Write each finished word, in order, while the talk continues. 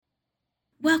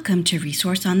Welcome to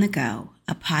Resource on the Go,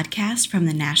 a podcast from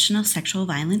the National Sexual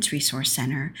Violence Resource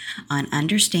Center on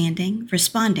understanding,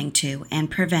 responding to,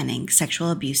 and preventing sexual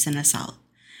abuse and assault.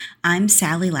 I'm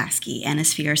Sally Lasky,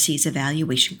 NSVRC's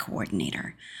Evaluation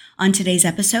Coordinator. On today's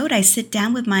episode, I sit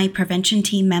down with my prevention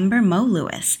team member, Mo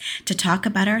Lewis, to talk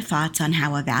about our thoughts on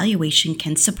how evaluation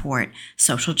can support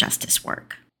social justice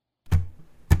work.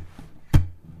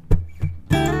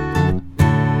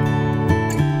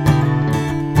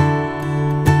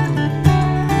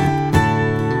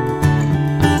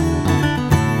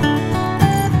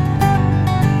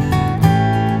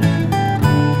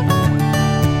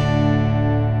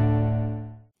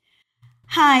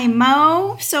 Hi,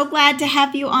 Mo. So glad to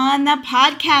have you on the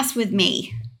podcast with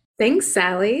me. Thanks,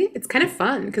 Sally. It's kind of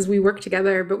fun because we work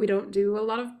together, but we don't do a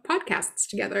lot of podcasts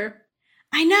together.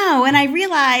 I know, and I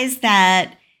realized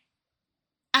that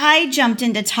I jumped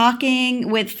into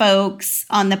talking with folks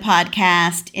on the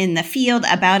podcast in the field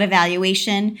about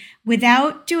evaluation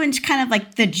without doing kind of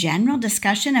like the general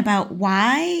discussion about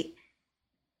why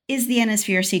is the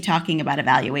NSVRC talking about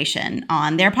evaluation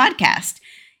on their podcast.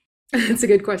 It's a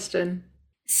good question.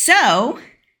 So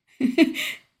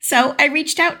I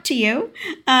reached out to you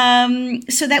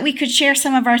so that we could share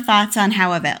some of our thoughts on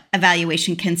how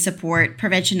evaluation can support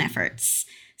prevention efforts.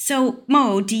 So,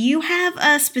 Mo, do you have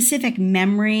a specific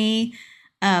memory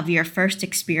of your first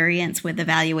experience with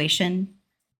evaluation?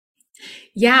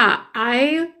 Yeah,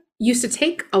 I used to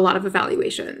take a lot of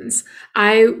evaluations.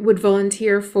 I would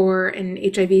volunteer for an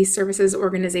HIV services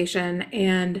organization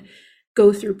and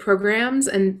go through programs,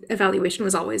 and evaluation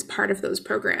was always part of those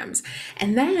programs.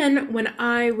 And then when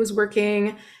I was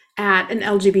working at an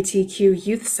LGBTQ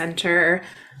youth center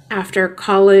after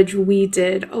college, we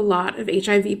did a lot of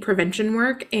HIV prevention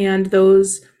work, and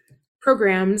those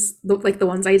programs, like the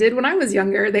ones I did when I was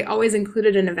younger, they always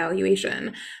included an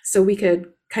evaluation. So we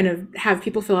could kind of have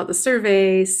people fill out the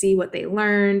survey, see what they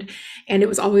learned. And it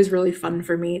was always really fun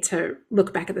for me to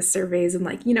look back at the surveys and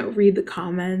read the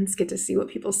comments, get to see what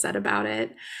people said about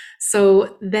it.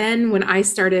 So then when I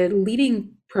started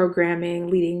leading programming,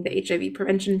 leading the HIV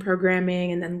prevention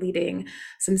programming, and then leading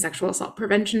some sexual assault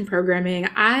prevention programming,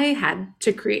 I had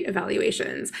to create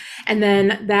evaluations. And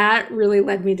then that really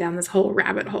led me down this whole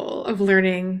rabbit hole of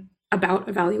learning about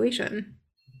evaluation.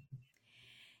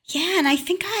 Yeah, and I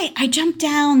think I jumped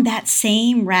down that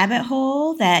same rabbit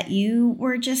hole that you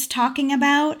were just talking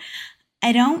about.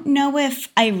 I don't know if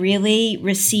I really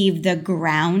received the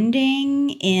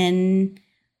grounding in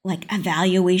like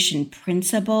evaluation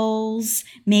principles,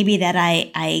 maybe that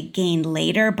I gained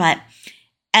later, but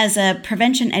as a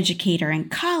prevention educator in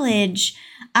college,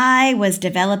 I was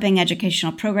developing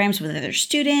educational programs with other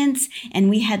students, and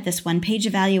we had this one-page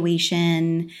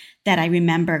evaluation that I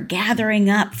remember gathering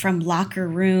up from locker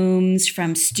rooms,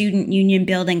 from student union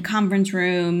building conference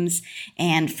rooms,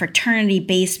 and fraternity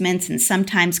basements, and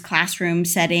sometimes classroom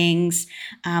settings.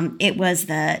 It was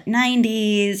the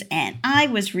 90s, and I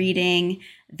was reading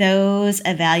those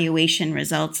evaluation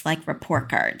results like report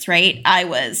cards, right?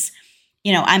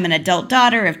 I'm an adult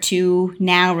daughter of two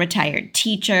now retired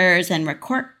teachers, and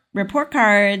report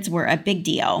cards were a big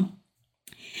deal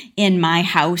in my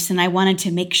house. And I wanted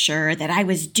to make sure that I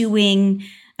was doing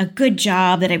a good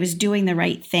job, that I was doing the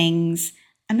right things.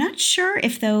 I'm not sure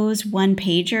if those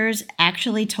one-pagers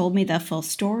actually told me the full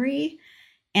story.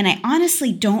 And I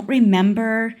honestly don't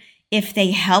remember if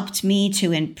they helped me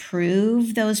to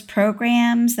improve those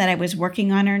programs that I was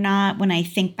working on or not when I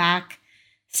think back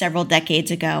several decades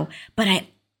ago, but I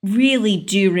really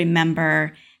do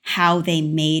remember how they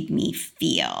made me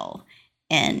feel.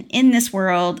 And in this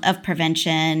world of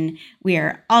prevention, we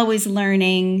are always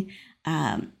learning.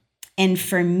 And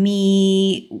for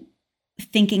me,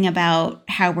 thinking about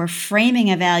how we're framing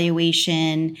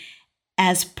evaluation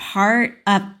as part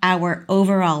of our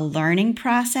overall learning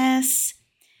process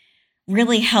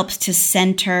really helps to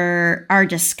center our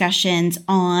discussions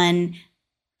on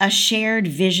a shared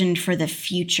vision for the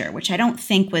future, which I don't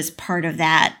think was part of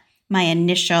my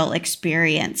initial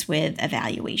experience with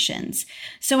evaluations.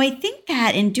 So I think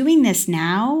that in doing this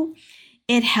now,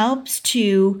 it helps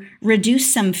to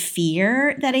reduce some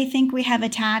fear that I think we have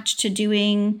attached to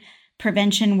doing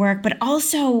prevention work, but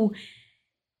also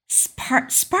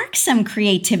spark some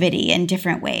creativity in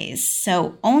different ways.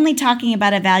 So only talking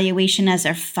about evaluation as a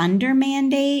funder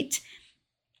mandate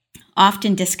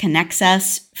often disconnects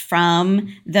us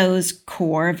from those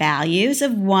core values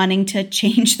of wanting to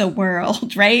change the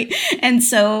world, right? And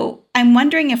so I'm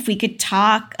wondering if we could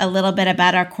talk a little bit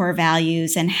about our core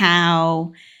values and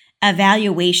how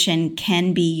evaluation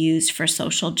can be used for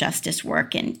social justice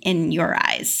work in your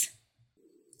eyes.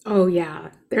 Oh,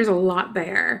 yeah, there's a lot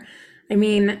there. I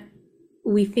mean,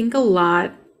 we think a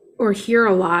lot or hear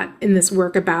a lot in this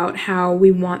work about how we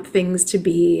want things to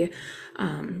be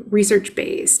research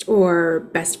based or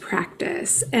best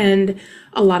practice. And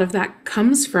a lot of that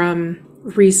comes from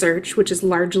research, which is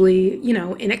largely,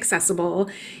 inaccessible.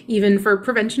 Even for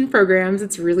prevention programs,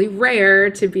 it's really rare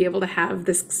to be able to have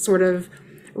this sort of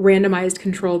randomized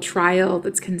controlled trial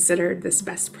that's considered this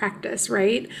best practice,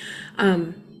 right?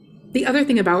 The other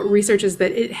thing about research is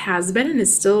that it has been and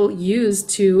is still used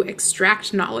to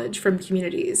extract knowledge from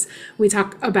communities. We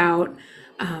talk about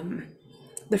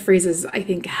the phrases, I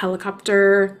think,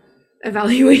 helicopter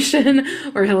evaluation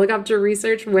or helicopter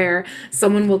research, where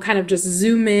someone will kind of just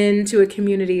zoom in to a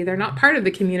community. They're not part of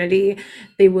the community.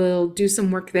 They will do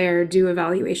some work there, do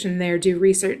evaluation there, do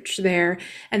research there,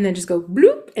 and then just go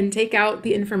bloop and take out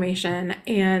the information.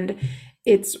 And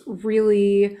it's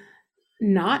really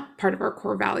not part of our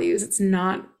core values. It's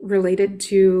not related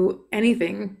to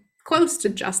anything close to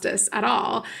justice at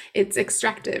all. It's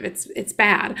extractive. It's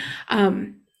bad.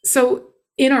 So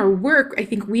in our work, I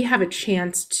think we have a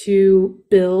chance to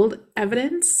build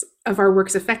evidence of our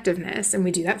work's effectiveness, and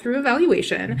we do that through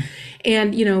evaluation.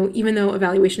 And, even though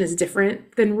evaluation is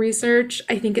different than research,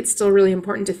 I think it's still really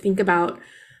important to think about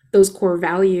those core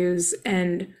values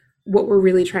and what we're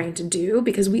really trying to do,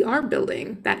 because we are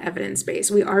building that evidence base.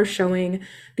 We are showing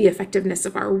the effectiveness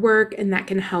of our work, and that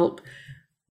can help.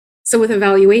 So with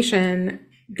evaluation,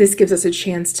 this gives us a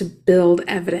chance to build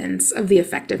evidence of the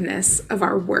effectiveness of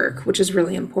our work, which is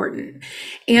really important.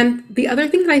 And the other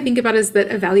thing that I think about is that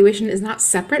evaluation is not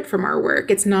separate from our work.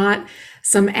 It's not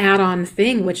some add-on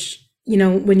thing, which,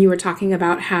 when you were talking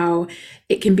about how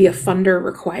it can be a funder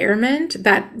requirement,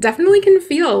 that definitely can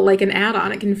feel like an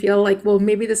add-on. It can feel like, well,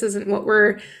 maybe this isn't what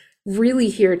we're really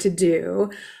here to do,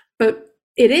 but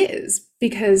it is,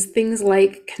 because things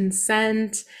like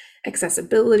consent,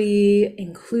 accessibility,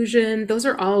 inclusion, those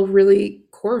are all really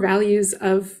core values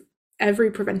of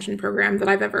every prevention program that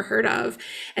I've ever heard of.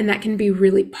 And that can be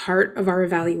really part of our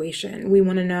evaluation. We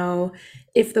want to know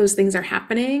if those things are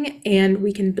happening, and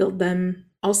we can build them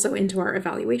also into our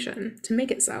evaluation to make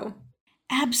it so.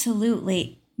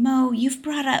 Absolutely. Mo, you've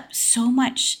brought up so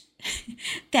much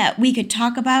that we could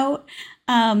talk about.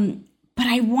 But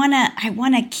I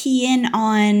wanna key in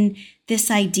on this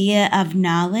idea of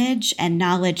knowledge and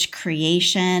knowledge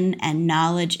creation and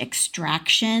knowledge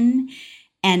extraction,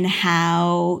 and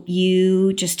how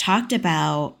you just talked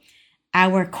about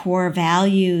our core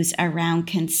values around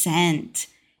consent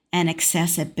and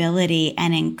accessibility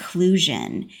and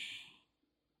inclusion.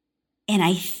 And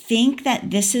I think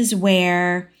that this is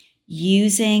where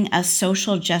using a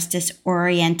social justice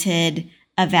oriented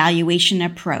evaluation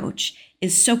approach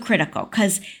is so critical,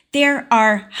 because there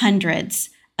are hundreds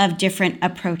of different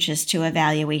approaches to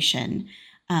evaluation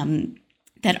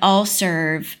that all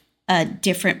serve a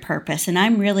different purpose. And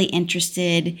I'm really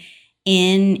interested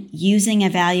in using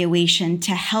evaluation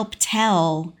to help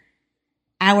tell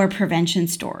our prevention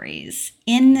stories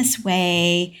in this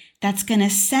way that's going to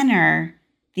center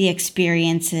the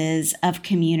experiences of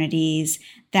communities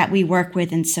that we work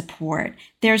with and support.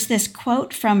 There's this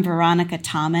quote from Veronica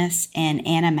Thomas and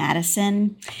Anna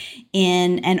Madison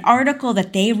in an article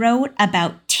that they wrote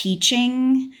about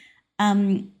teaching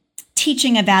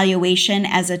evaluation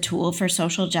as a tool for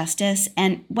social justice.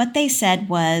 And what they said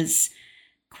was,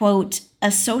 quote,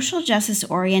 "A social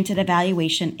justice-oriented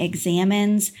evaluation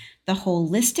examines the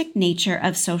holistic nature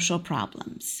of social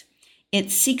problems.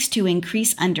 It seeks to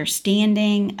increase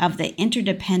understanding of the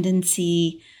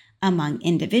interdependency among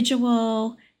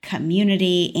individual,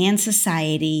 community, and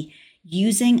society,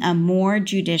 using a more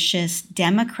judicious,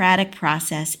 democratic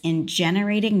process in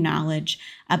generating knowledge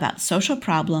about social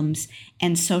problems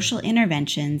and social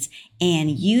interventions,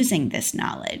 and using this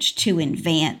knowledge to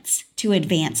advance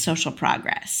social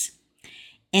progress."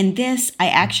 And this, I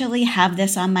actually have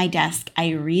this on my desk. I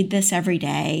read this every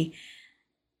day.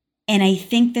 And I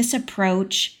think this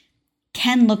approach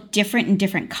can look different in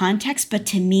different contexts, but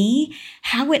to me,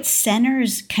 how it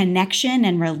centers connection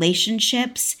and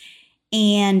relationships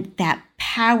and that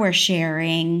power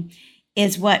sharing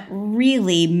is what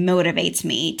really motivates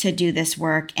me to do this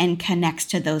work and connects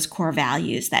to those core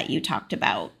values that you talked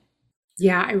about.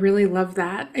 Yeah, I really love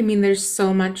that. I mean, there's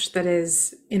so much that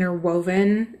is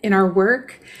interwoven in our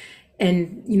work.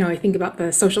 And, I think about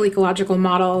the social ecological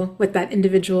model with that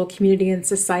individual, community, and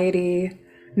society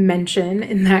mention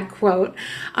in that quote.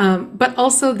 But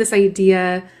also this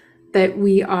idea that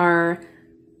we are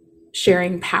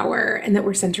sharing power and that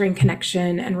we're centering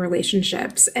connection and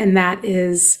relationships. And that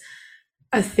is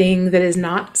a thing that is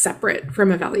not separate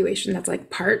from evaluation, that's like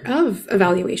part of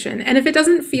evaluation. And if it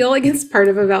doesn't feel like it's part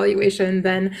of evaluation,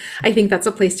 then I think that's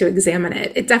a place to examine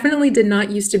it. It definitely did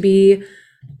not used to be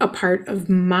a part of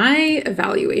my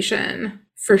evaluation,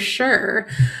 for sure.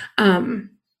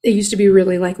 It used to be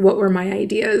really like, what were my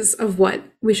ideas of what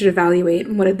we should evaluate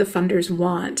and what did the funders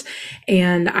want?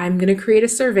 And I'm going to create a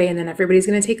survey, and then everybody's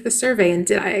going to take the survey. And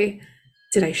did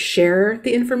I share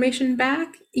the information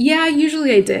back? Yeah,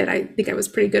 usually I did. I think I was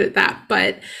pretty good at that.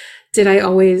 But did I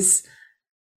always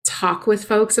talk with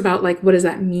folks about like, what does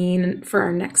that mean for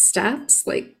our next steps?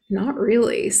 Like, not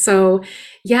really. So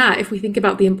yeah, if we think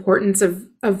about the importance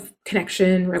of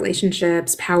connection,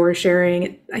 relationships, power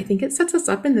sharing, I think it sets us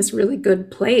up in this really good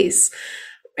place.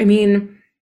 I mean,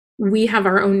 we have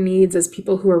our own needs as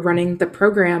people who are running the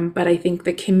program, but I think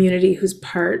the community who's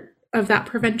part of that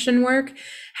prevention work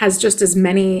has just as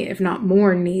many, if not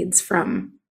more, needs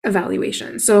from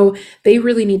evaluation. So they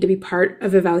really need to be part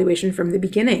of evaluation from the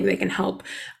beginning. They can help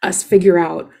us figure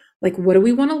out, like, what do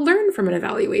we want to learn from an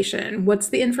evaluation? What's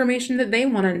the information that they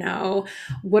want to know?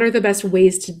 What are the best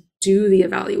ways to do the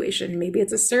evaluation? Maybe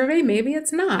it's a survey, maybe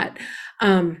it's not.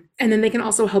 And then they can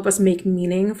also help us make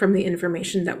meaning from the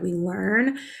information that we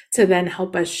learn to then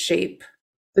help us shape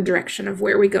the direction of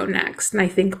where we go next. And I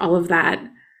think all of that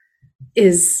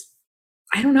is,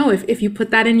 I don't know, if you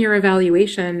put that in your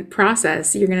evaluation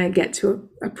process, you're going to get to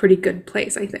a pretty good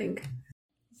place, I think.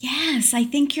 Yes, I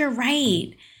think you're right.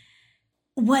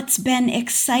 What's been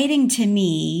exciting to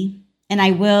me, and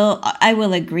I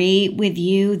will agree with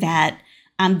you that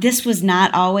this was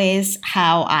not always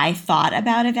how I thought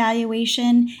about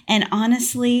evaluation. And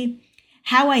honestly,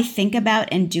 how I think about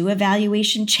and do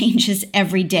evaluation changes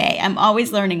every day. I'm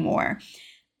always learning more.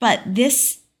 But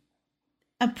this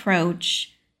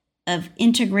approach of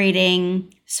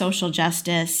integrating social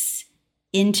justice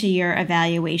into your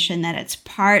evaluation, that it's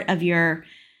part of your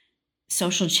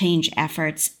social change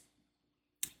efforts,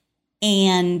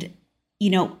 and,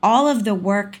 all of the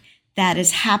work that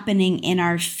is happening in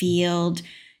our field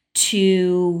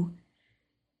to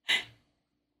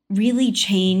really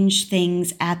change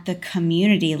things at the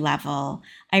community level.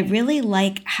 I really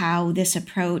like how this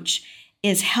approach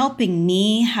is helping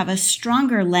me have a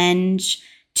stronger lens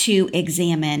to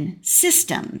examine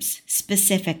systems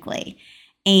specifically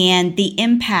and the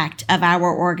impact of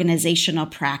our organizational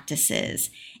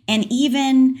practices, and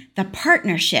even the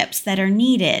partnerships that are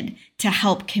needed to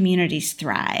help communities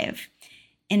thrive.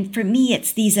 And for me,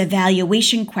 it's these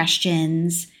evaluation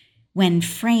questions, when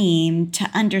framed to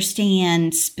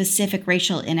understand specific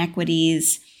racial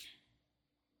inequities,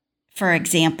 for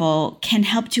example, can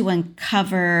help to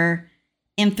uncover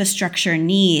infrastructure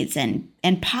needs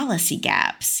and policy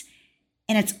gaps.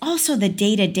 And it's also the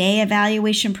day-to-day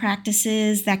evaluation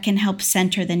practices that can help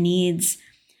center the needs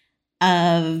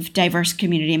of diverse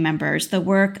community members. The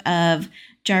work of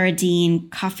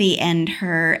Jaradine Coffey and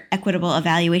her equitable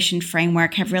evaluation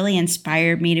framework have really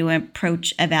inspired me to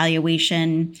approach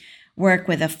evaluation work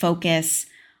with a focus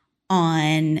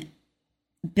on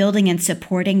building and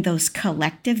supporting those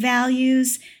collective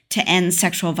values to end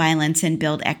sexual violence and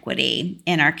build equity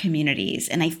in our communities.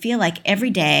 And I feel like every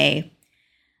day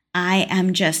I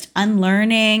am just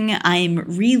unlearning. I'm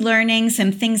relearning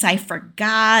some things I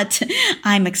forgot.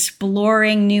 I'm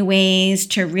exploring new ways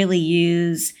to really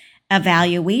use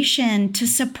evaluation to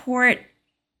support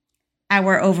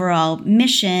our overall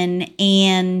mission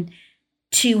and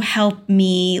to help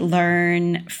me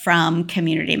learn from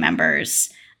community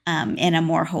members in a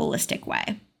more holistic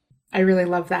way. I really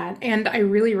love that. And I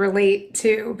really relate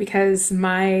too, because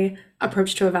my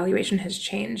approach to evaluation has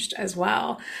changed as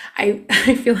well. I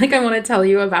feel like I want to tell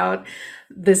you about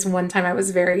this one time I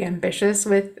was very ambitious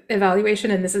with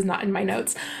evaluation, and this is not in my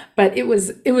notes, but it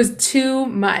was too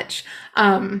much.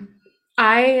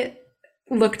 I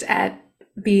looked at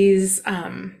these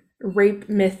rape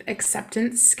myth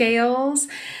acceptance scales,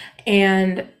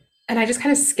 and I just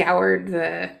kind of scoured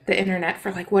the internet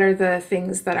for like, what are the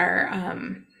things that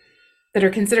are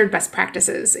considered best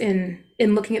practices in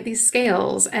looking at these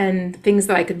scales and things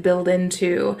that I could build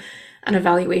into an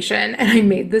evaluation. And I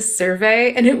made this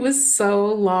survey, and it was so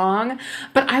long,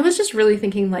 but I was just really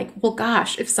thinking like, well,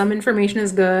 gosh, if some information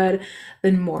is good,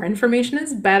 then more information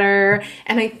is better.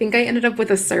 And I think I ended up with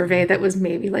a survey that was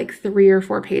maybe like 3 or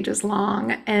 4 pages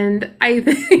long. And I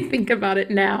think about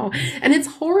it now, and it's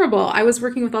horrible. I was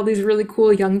working with all these really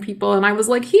cool young people, and I was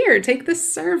like, here, take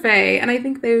this survey. And I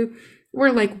think they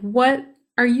were like, what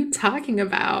are you talking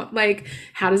about? Like,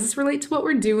 how does this relate to what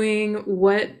we're doing?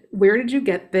 Where did you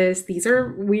get this? These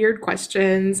are weird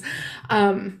questions.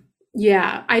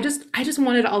 Yeah, I just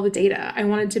wanted all the data. I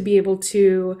wanted to be able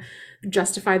to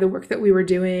justify the work that we were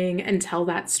doing and tell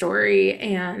that story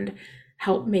and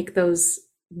help make those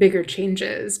bigger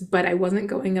changes, but I wasn't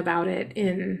going about it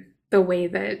in the way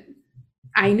that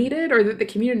I needed or that the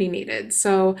community needed.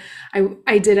 So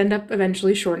I did end up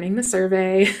eventually shortening the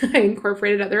survey. I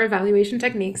incorporated other evaluation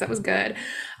techniques. That was good.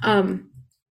 Um,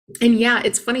 and yeah,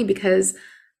 it's funny because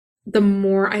the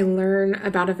more I learn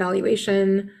about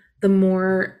evaluation, the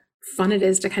more fun it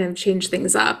is to kind of change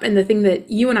things up. And the thing that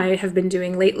you and I have been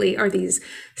doing lately are these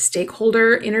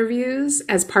stakeholder interviews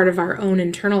as part of our own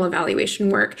internal evaluation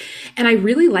work. And I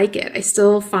really like it. I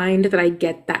still find that I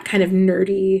get that kind of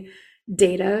nerdy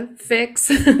data fix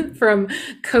from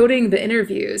coding the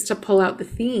interviews to pull out the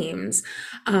themes.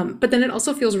 But then it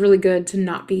also feels really good to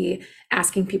not be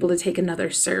asking people to take another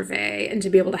survey and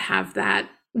to be able to have that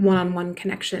one-on-one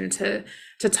connection to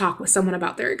talk with someone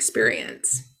about their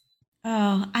experience.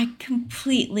 Oh, I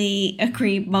completely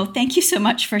agree, Mo. Thank you so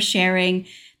much for sharing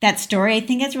that story. I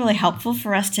think it's really helpful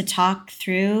for us to talk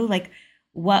through like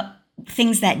what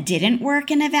things that didn't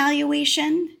work in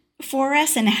evaluation for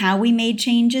us and how we made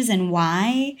changes and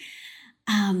why.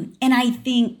 And I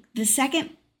think the second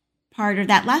part or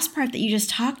that last part that you just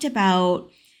talked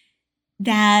about,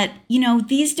 that,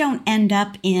 these don't end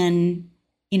up in,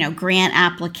 grant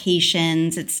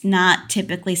applications. It's not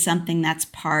typically something that's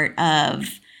part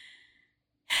of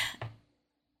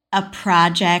a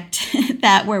project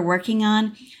that we're working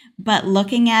on, but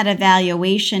looking at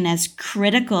evaluation as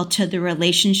critical to the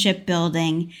relationship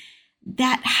building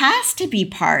that has to be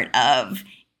part of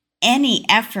any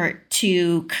effort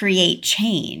to create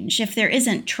change. If there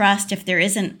isn't trust, if there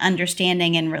isn't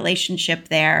understanding and relationship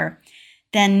there,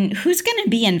 then who's going to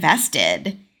be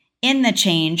invested in the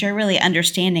change or really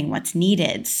understanding what's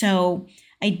needed? So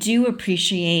I do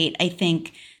appreciate, I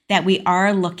think, that we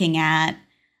are looking at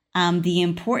the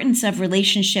importance of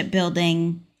relationship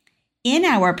building in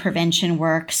our prevention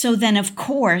work. So then, of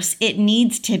course, it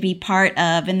needs to be part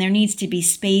of, and there needs to be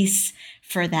space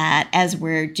for that as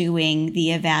we're doing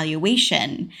the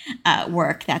evaluation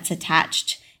work that's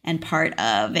attached and part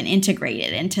of and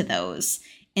integrated into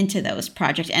those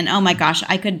projects. And oh my gosh,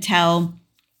 I could tell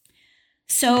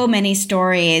so many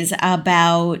stories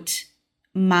about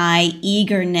my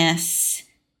eagerness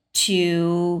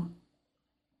to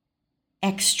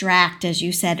extract, as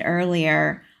you said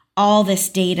earlier, all this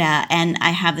data. And I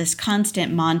have this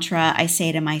constant mantra I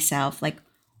say to myself, like,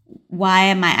 why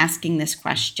am I asking this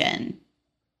question?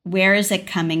 Where is it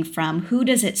coming from? Who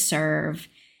does it serve?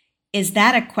 Is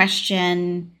that a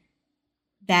question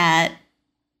that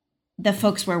the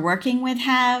folks we're working with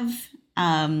have?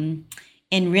 And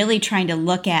really trying to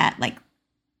look at like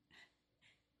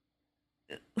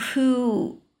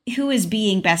who is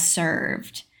being best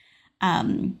served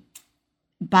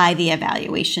by the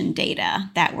evaluation data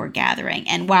that we're gathering.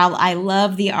 And while I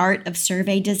love the art of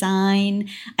survey design,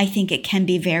 I think it can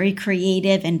be very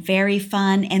creative and very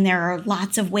fun. And there are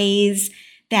lots of ways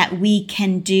that we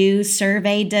can do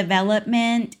survey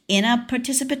development in a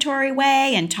participatory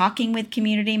way and talking with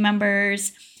community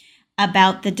members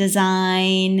about the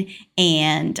design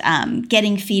and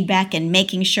getting feedback and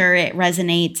making sure it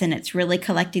resonates and it's really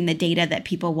collecting the data that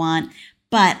people want.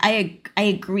 But I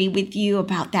agree with you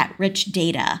about that rich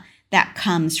data that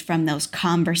comes from those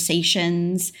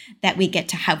conversations that we get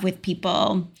to have with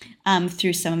people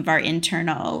through some of our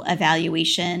internal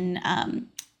evaluation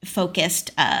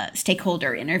focused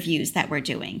stakeholder interviews that we're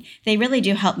doing. They really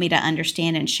do help me to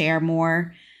understand and share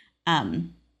more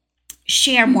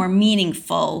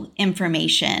meaningful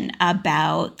information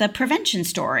about the prevention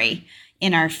story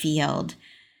in our field.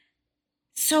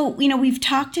 So, we've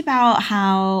talked about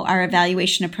how our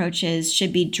evaluation approaches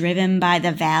should be driven by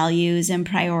the values and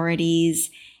priorities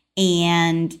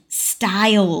and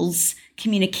styles,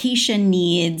 communication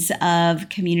needs of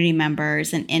community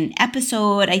members. And in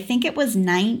episode, I think it was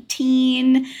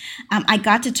 19, I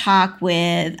got to talk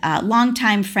with a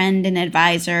longtime friend and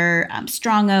advisor,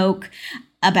 Strong Oak,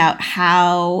 about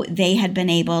how they had been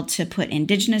able to put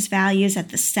Indigenous values at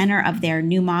the center of their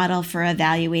new model for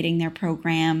evaluating their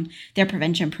program, their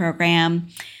prevention program.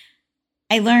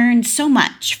 I learned so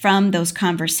much from those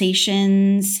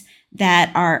conversations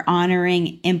that are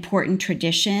honoring important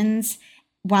traditions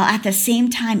while at the same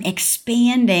time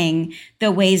expanding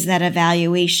the ways that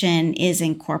evaluation is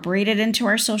incorporated into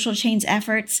our social change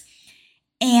efforts.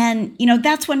 And,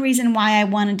 that's one reason why I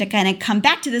wanted to kind of come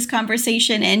back to this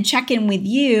conversation and check in with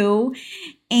you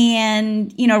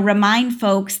and, remind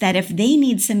folks that if they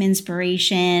need some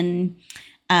inspiration,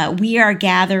 we are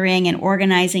gathering and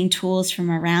organizing tools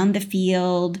from around the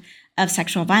field of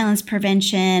sexual violence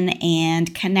prevention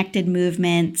and connected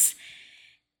movements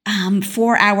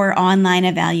for our online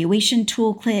evaluation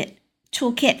toolkit.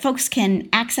 Folks can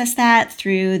access that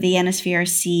through the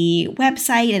NSVRC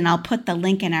website, and I'll put the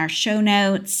link in our show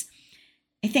notes.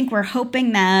 I think we're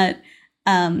hoping that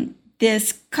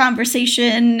this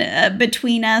conversation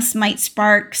between us might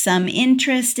spark some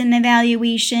interest in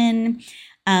evaluation,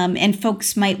 and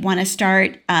folks might want to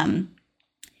start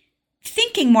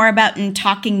thinking more about and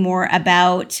talking more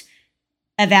about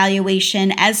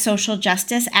evaluation as social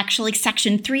justice. Actually,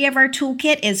 Section 3 of our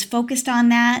toolkit is focused on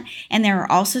that, and there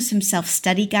are also some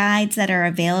self-study guides that are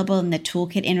available in the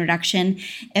toolkit introduction.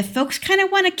 If folks kind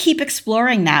of want to keep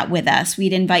exploring that with us,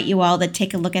 we'd invite you all to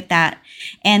take a look at that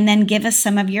and then give us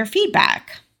some of your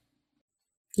feedback.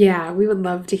 Yeah, we would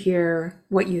love to hear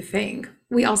what you think.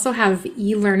 We also have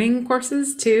e-learning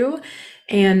courses too,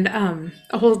 and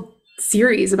a whole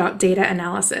series about data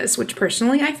analysis, which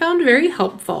personally I found very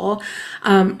helpful.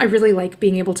 I really like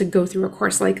being able to go through a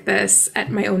course like this at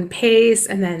my own pace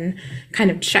and then kind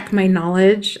of check my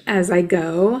knowledge as I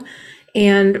go.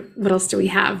 And what else do we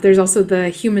have? There's also the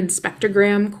Human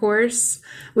Spectrogram course,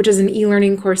 which is an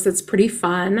e-learning course that's pretty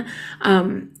fun.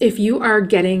 If you are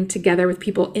getting together with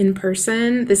people in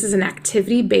person, this is an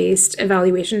activity-based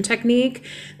evaluation technique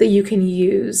that you can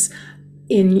use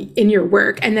in your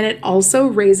work. And then it also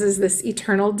raises this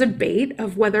eternal debate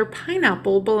of whether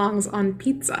pineapple belongs on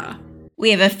pizza.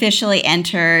 We have officially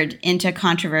entered into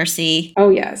controversy. Oh,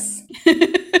 yes.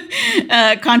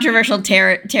 Controversial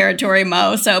territory,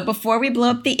 Mo. So before we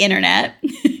blow up the internet,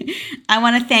 I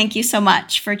want to thank you so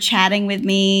much for chatting with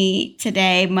me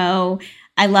today, Mo.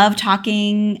 I love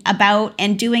talking about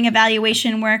and doing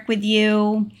evaluation work with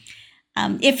you.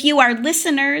 If you, our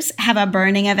listeners, have a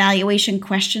burning evaluation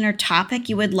question or topic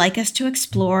you would like us to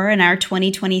explore in our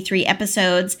 2023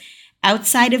 episodes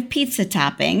outside of pizza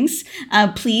toppings,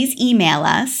 please email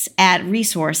us at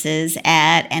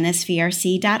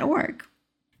resources@nsvrc.org.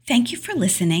 Thank you for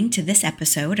listening to this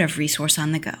episode of Resource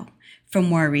on the Go. For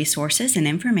more resources and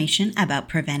information about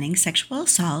preventing sexual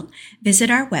assault,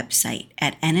 visit our website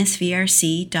at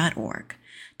nsvrc.org.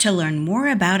 To learn more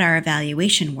about our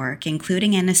evaluation work,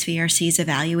 including NSVRC's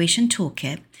evaluation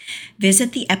toolkit,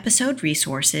 visit the episode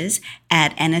resources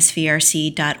at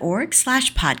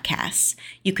nsvrc.org/podcasts.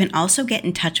 You can also get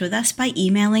in touch with us by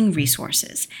emailing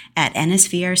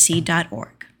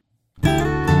resources@nsvrc.org.